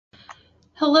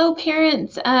Hello,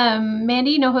 parents.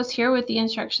 Mandy Nohos here with the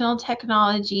Instructional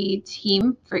Technology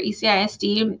team for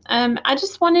ECISD. I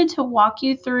just wanted to walk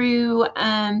you through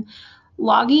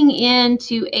logging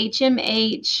into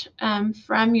HMH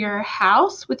from your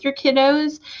house with your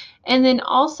kiddos, and then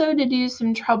also to do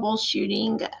some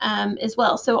troubleshooting as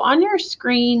well. So on your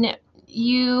screen,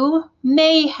 you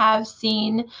may have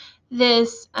seen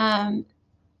this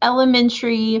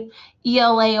elementary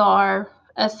ELAR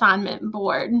assignment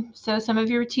board. So some of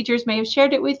your teachers may have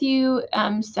shared it with you,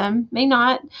 some may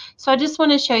not. So I just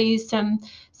want to show you some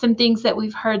things that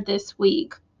we've heard this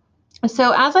week.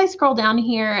 So as I scroll down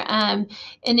here, and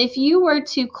if you were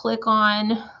to click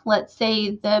on, let's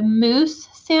say, the moose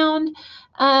sound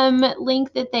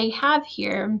link that they have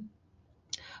here,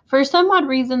 for some odd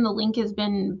reason, the link has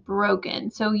been broken.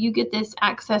 So you get this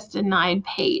access denied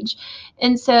page.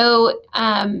 And so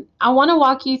I want to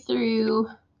walk you through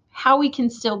how we can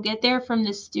still get there from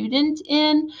the student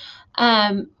end,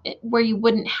 where you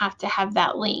wouldn't have to have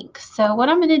that link. So what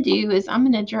I'm going to do is I'm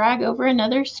going to drag over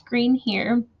another screen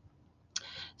here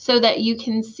so that you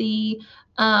can see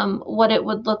what it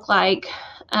would look like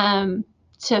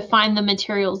to find the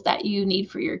materials that you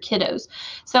need for your kiddos.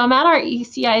 So I'm at our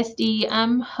ECISD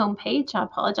homepage. I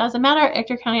apologize. I'm at our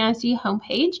Ector County ISD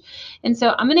homepage. And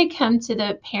so I'm going to come to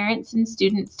the Parents and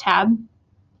Students tab.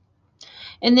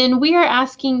 And then we are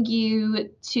asking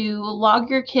you to log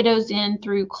your kiddos in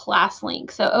through ClassLink.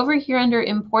 So over here under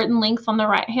Important Links on the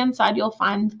right-hand side, you'll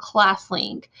find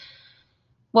ClassLink.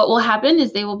 What will happen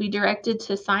is they will be directed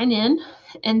to sign in.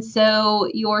 And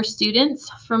so your students,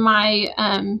 for my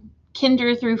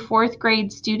kinder through fourth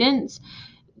grade students,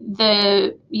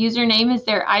 the username is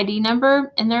their ID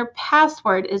number and their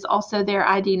password is also their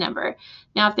ID number.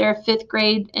 Now, if they're a fifth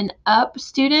grade and up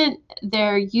student,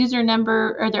 their user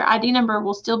number or their ID number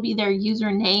will still be their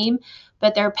username,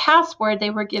 but their password, they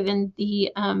were given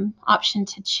the option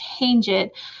to change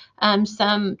it.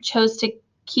 Some chose to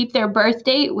keep their birth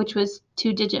date, which was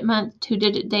 2-digit month,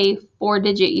 2-digit day,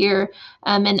 4-digit year,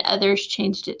 and others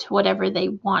changed it to whatever they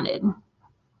wanted.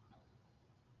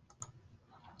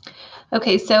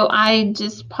 Okay, so I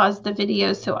just paused the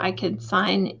video so I could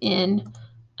sign in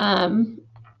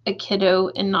a kiddo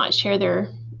and not share their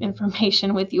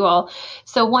information with you all.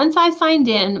 So once I signed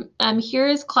in, here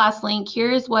is ClassLink. Here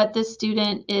is what the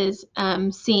student is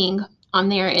seeing on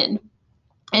their end.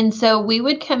 And so we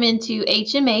would come into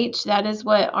HMH. That is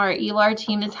what our ELAR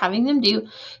team is having them do.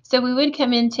 So we would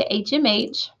come into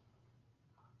HMH.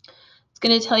 It's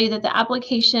going to tell you that the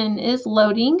application is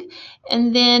loading,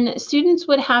 and then students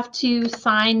would have to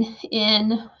sign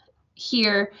in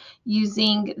here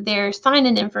using their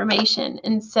sign-in information.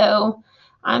 And so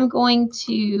I'm going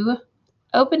to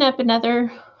open up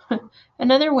another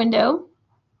window.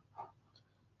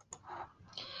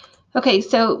 Okay,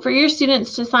 so for your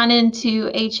students to sign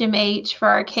into HMH for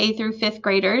our K through fifth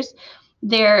graders,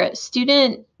 their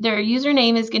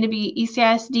username is going to be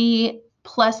ECISD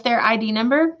plus their ID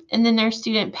number, and then their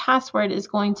student password is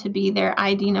going to be their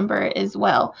ID number as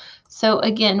well. So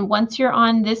again, once you're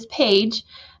on this page,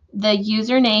 the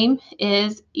username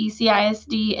is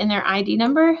ECISD and their ID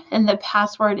number, and the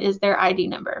password is their ID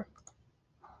number.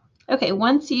 Okay,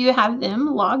 once you have them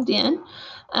logged in,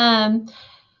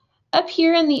 up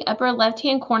here in the upper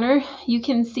left-hand corner, you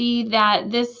can see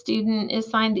that this student is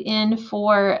signed in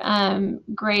for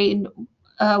grade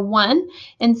 1.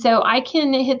 And so I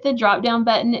can hit the drop-down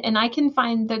button and I can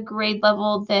find the grade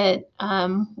level that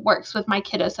works with my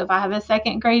kiddo. So if I have a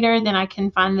second grader, then I can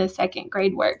find the second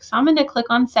grade work. So I'm going to click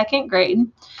on second grade.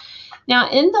 Now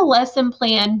in the lesson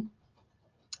plan,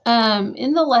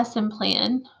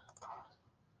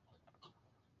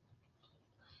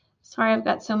 sorry, I've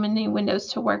got so many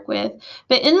windows to work with.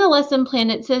 But in the lesson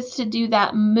plan, it says to do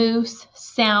that moose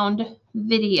sound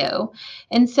video.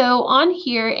 And so on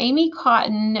here, Amy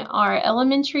Cotton, our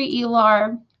elementary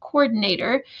ELAR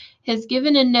coordinator, has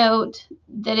given a note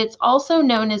that it's also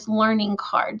known as learning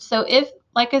card. So if,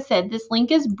 like I said, this link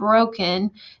is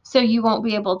broken, so you won't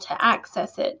be able to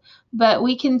access it. But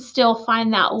we can still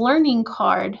find that learning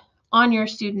card on your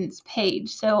student's page.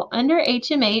 So under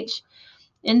HMH,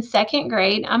 in second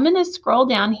grade, I'm going to scroll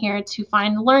down here to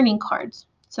find learning cards.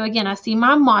 So again, I see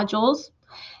my modules,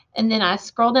 and then I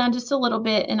scroll down just a little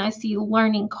bit and I see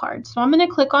learning cards. So I'm going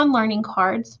to click on learning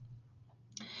cards.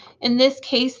 In this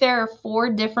case, there are 4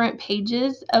 different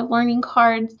pages of learning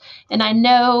cards, and I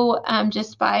know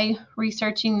just by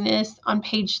researching this, on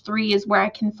page 3 is where I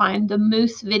can find the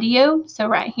moose video, so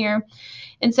right here.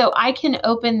 And so I can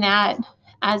open that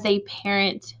as a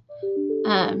parent.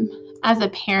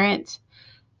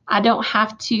 I don't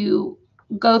have to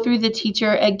go through the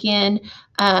teacher again,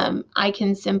 I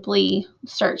can simply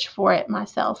search for it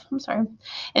myself. I'm sorry.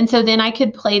 And so then I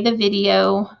could play the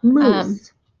video.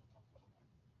 Moose.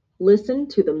 Listen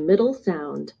to the middle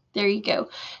sound. There you go.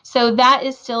 So that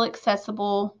is still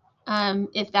accessible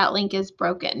if that link is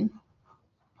broken.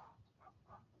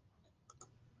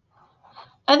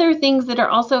 Other things that are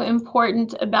also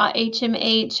important about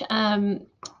HMH,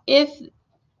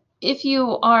 if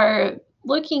you are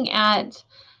looking at,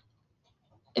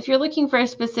 if you're looking for a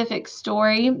specific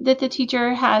story that the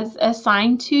teacher has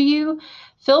assigned to you,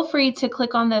 feel free to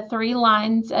click on the 3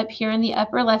 lines up here in the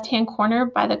upper left-hand corner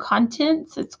by the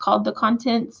contents. It's called the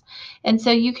contents. And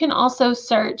so you can also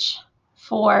search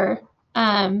for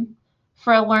a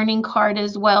learning card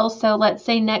as well. So let's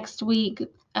say next week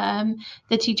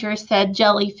the teacher said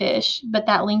jellyfish, but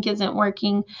that link isn't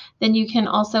working, then you can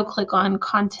also click on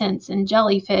contents and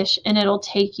jellyfish, and it'll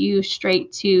take you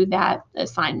straight to that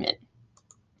assignment.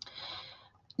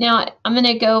 Now, I'm going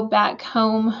to go back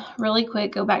home really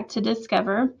quick, go back to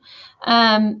Discover.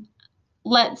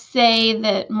 Let's say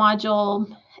that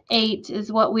Module 8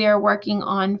 is what we are working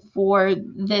on for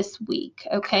this week,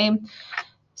 okay?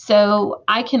 So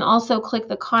I can also click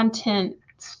the Content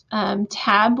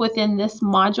tab within this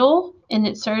module, and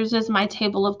it serves as my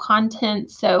table of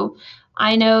contents. So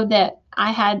I know that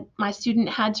my student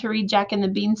had to read Jack and the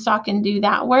Beanstalk and do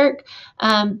that work,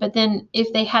 but then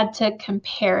if they had to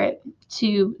compare it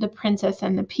to The Princess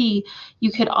and the Pea,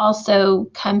 you could also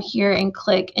come here and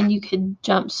click, and you could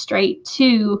jump straight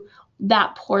to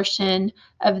that portion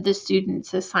of the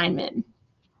student's assignment.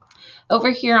 Over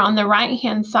here on the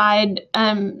right-hand side,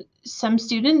 some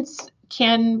students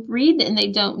can read and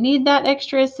they don't need that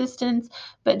extra assistance,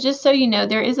 but just so you know,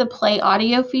 there is a play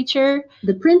audio feature.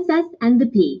 The Princess and the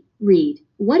Pea. Read.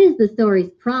 What is the story's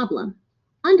problem?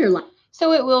 Underline.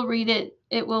 So it will read it.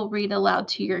 It will read aloud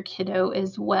to your kiddo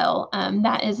as well.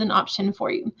 That is an option for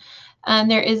you.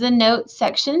 There is a note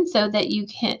section so that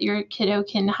your kiddo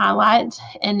can highlight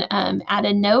and add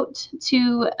a note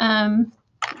to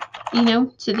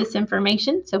to this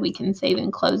information, so we can save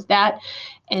and close that,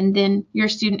 and then your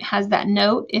student has that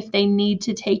note if they need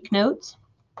to take notes.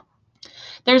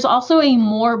 There's also a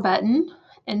More button,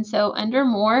 and so under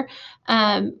More,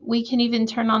 we can even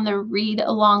turn on the Read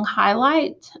Along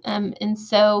highlight, and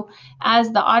so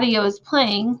as the audio is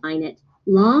playing,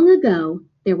 long ago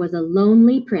there was a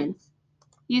lonely prince.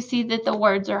 You see that the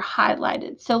words are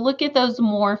highlighted. So look at those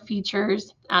More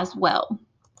features as well.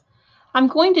 I'm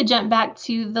going to jump back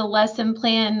to the lesson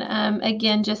plan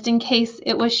again, just in case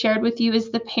it was shared with you as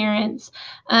the parents.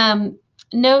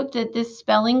 Note that this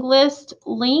spelling list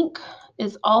link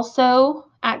is also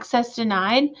access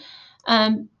denied.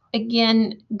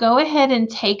 Again, go ahead and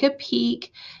take a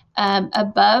peek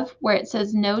above where it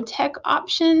says no tech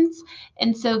options.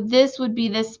 And so this would be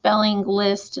the spelling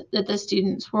list that the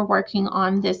students were working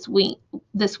on this week.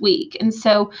 And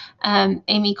so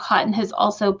Amy Cotton has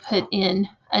also put in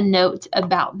a note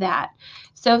about that.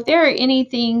 So if there are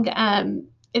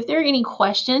if there are any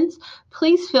questions,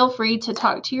 please feel free to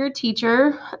talk to your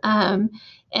teacher, and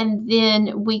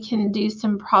then we can do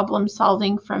some problem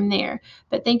solving from there.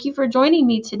 But thank you for joining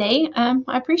me today.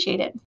 I appreciate it.